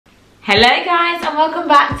Hello guys, and welcome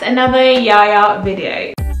back to another Yaa Yaa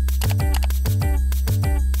video.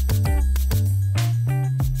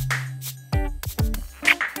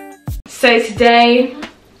 So today,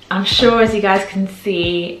 I'm sure as you guys can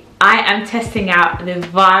see, I am testing out the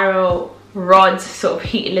viral rods sort of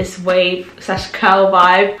heatless wave / curl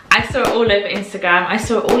vibe. I saw it all over Instagram, I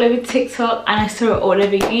saw it all over TikTok, and I saw it all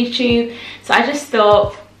over YouTube. So I just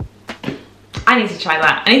thought, I need to try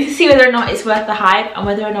that. I need to see whether or not it's worth the hype and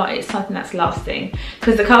whether or not it's something that's lasting.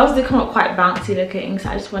 Because the curls do come up quite bouncy looking, so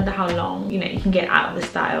I just wonder how long, you can get out of the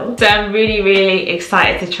style. So I'm really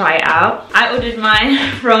excited to try it out. I ordered mine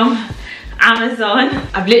from Amazon.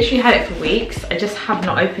 I've literally had it for weeks. I just have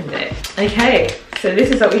not opened it. Okay, so this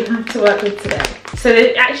is what we have to work with today. So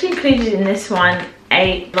they actually included in this one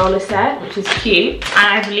a roller set, which is cute, and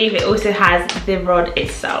I believe it also has the rod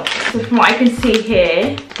itself. So from what I can see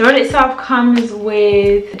here, the rod itself comes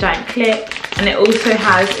with a giant clip, and it also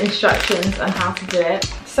has instructions on how to do it.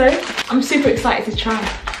 So I'm super excited to try.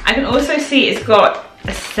 I can also see it's got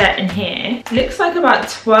a set in here. It looks like about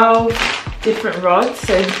 12 different rods.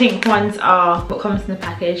 So the pink ones are what comes in the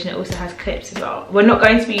package, and it also has clips as well. We're not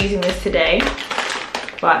going to be using this today,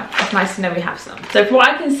 but it's nice to know we have some. So from what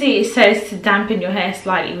I can see, it says to dampen your hair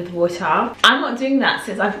slightly with water. I'm not doing that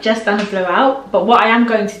since I've just done a blowout, but what I am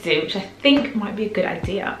going to do, which I think might be a good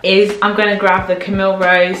idea, is I'm going to grab the Camille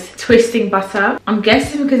Rose twisting butter. I'm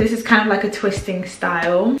guessing because this is kind of like a twisting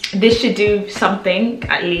style, this should do something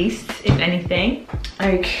at least, if anything.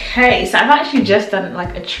 Okay, so I've actually just done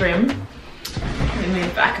like a trim. Let me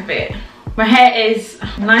move back a bit. My hair is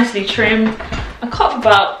nicely trimmed. I cut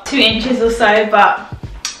about 2 inches or so, but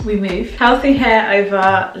we move. Healthy hair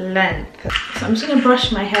over length. So I'm just gonna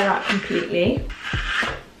brush my hair out completely.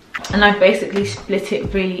 And I've basically split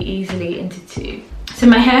it really easily into 2. So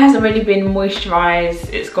my hair has already been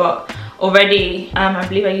moisturized. It's got already, I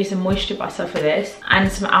believe I used a moisture butter for this,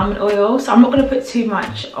 and some almond oil. So I'm not gonna put too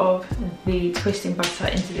much of the twisting butter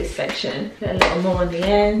into this section. Put a little more on the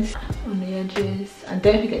ends, on the edges. And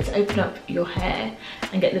don't forget to open up your hair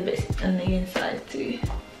and get the bits on the inside too.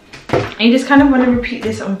 And you just kind of want to repeat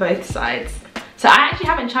this on both sides. So I actually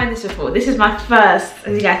haven't tried this before. This is my first,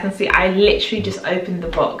 as you guys can see, I literally just opened the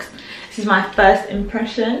box. This is my first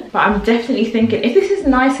impression, but I'm definitely thinking if this is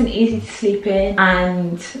nice and easy to sleep in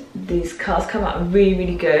and these curls come out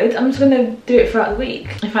really good, I'm just gonna do it throughout the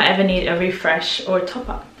week if I ever need a refresh or a top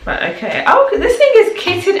up. But okay, oh, this thing is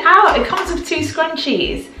kitted out. It comes with 2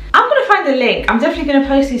 scrunchies. I'm gonna find the link. I'm definitely gonna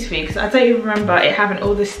post these for you because I don't even remember it having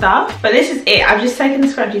all this stuff. But this is it. I've just taken the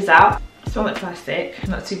scrunchies out. It's all like plastic.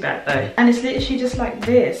 Not too bad though. And it's literally just like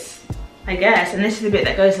this, I guess. And this is the bit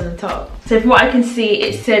that goes on the top. So from what I can see,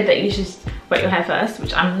 it said that you should wet your hair first,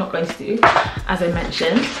 which I'm not going to do, as I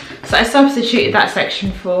mentioned. So I substituted that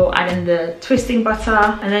section for adding the twisting butter.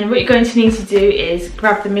 And then what you're going to need to do is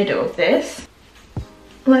grab the middle of this,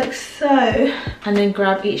 like so, and then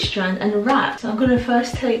grab each strand and wrap. So I'm going to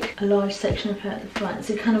first take a large section of hair at the front,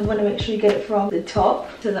 so you kind of want to make sure you get it from the top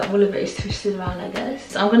so that all of it is twisted around, I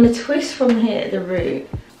guess. So I'm going to twist from here at the root,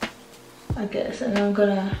 I guess, and then I'm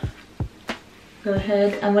going to go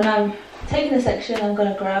ahead, and when I'm taking the section, I'm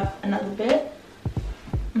going to grab another bit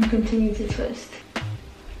and continue to twist.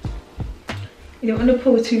 You don't want to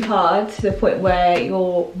pull too hard to the point where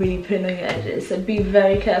you're really pulling on your edges, so be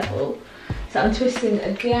very careful. So I'm twisting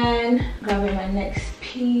again, grabbing my next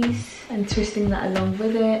piece and twisting that along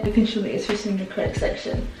with it, making sure that you're twisting the correct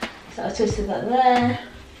section. So I've twisted that there,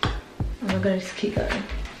 and we're going to just keep going.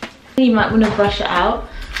 You might want to brush it out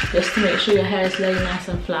just to make sure your hair is laying nice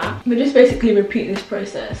and flat. But just basically repeat this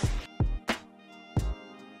process.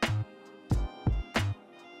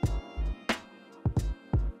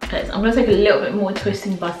 Okay, so I'm going to take a little bit more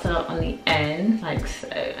twisting butter on the end, like so,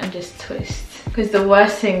 and just twist. Because the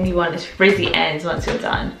worst thing you want is frizzy ends once you're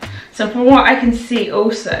done. So from what I can see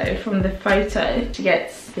also from the photo, she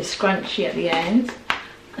gets the scrunchie at the end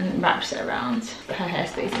and wraps it around so her hair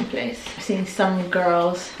stays in place. I've seen some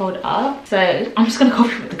girls hold up, so I'm just going to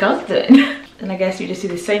copy what the girls are doing. And I guess you just do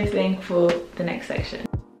the same thing for the next section.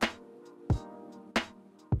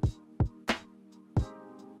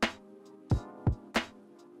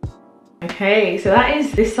 Okay, so that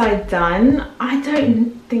is this side done. I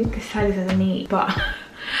don't think this side is as neat, but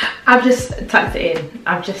I've just tucked it in.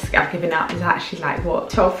 I've given up. It's actually like what,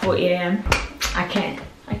 12:40 AM. I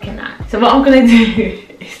cannot. So what I'm gonna do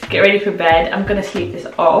is get ready for bed. I'm gonna sleep this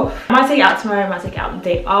off. I might take it out tomorrow, I might take it out the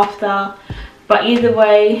day after. But either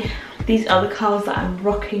way, these are the curls that I'm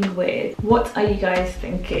rocking with. What are you guys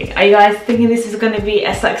thinking? Are you guys thinking this is gonna be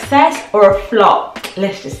a success or a flop?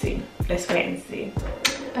 Let's just see. Let's wait and see.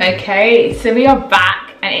 Okay, so we are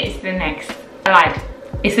back and it's the next like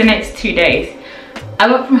It's the next 2 days. I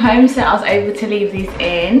work from home, so I was able to leave these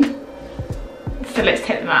in. So let's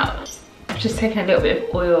take them out. I've just taken a little bit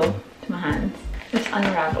of oil to my hands. Let's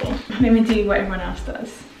unravel. Let me do what everyone else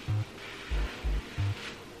does.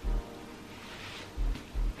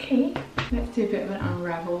 Okay, let's do a bit of an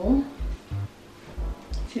unravel.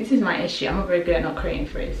 See, this is my issue. I'm not very good at not creating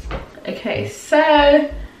frizz. Okay, so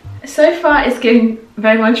far it's getting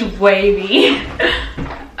very much wavy.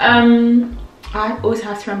 I also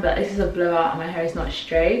have to remember that this is a blowout and my hair is not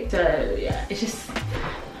straight. So yeah, it's just,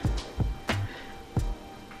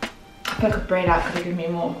 I feel like a braid out could have given me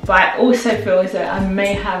more. But I also feel as though I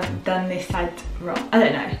may have done this side wrong. I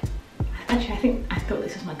don't know. Actually, I thought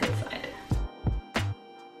this was my good side.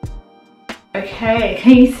 Okay,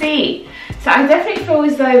 can you see? So I definitely feel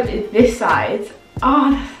as though this side,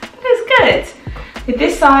 oh, that is good. With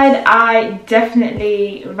this side, I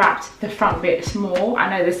definitely wrapped the front bits more. I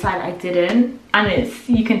know this side I didn't, and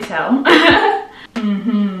you can tell.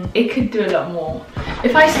 It could do a lot more.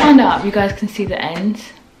 If I stand up, you guys can see the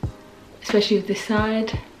ends, especially with this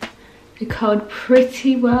side. It curled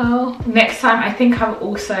pretty well. Next time, I think I'll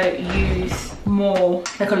also use more,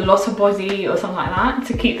 like a loss of body or something like that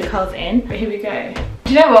to keep the curls in. But here we go.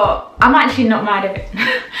 Do you know what? I'm actually not mad at it.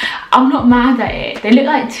 I'm not mad at it. They look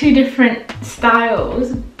like two different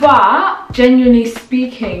styles, but genuinely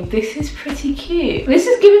speaking, this is pretty cute. This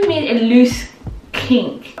is giving me a loose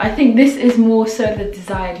kink. I think this is more so the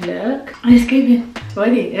desired look. And it's giving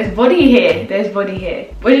body. There's body here. There's body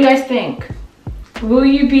here. What do you guys think? Will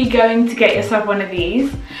you be going to get yourself one of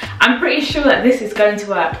these? I'm pretty sure that this is going to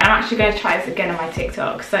work. I'm actually going to try this again on my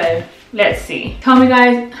TikTok, so let's see. Tell me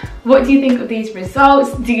guys, what do you think of these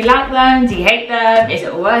results? Do you like them? Do you hate them? Is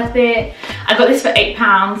it worth it? I got this for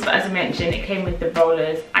 £8, but as I mentioned, it came with the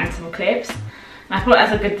rollers and some clips. And I thought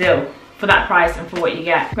that's a good deal for that price and for what you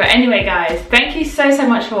get. But anyway guys, thank you so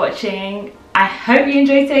much for watching. I hope you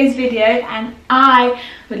enjoyed today's video, and I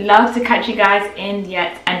would love to catch you guys in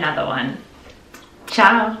yet another one.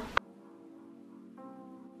 Ciao.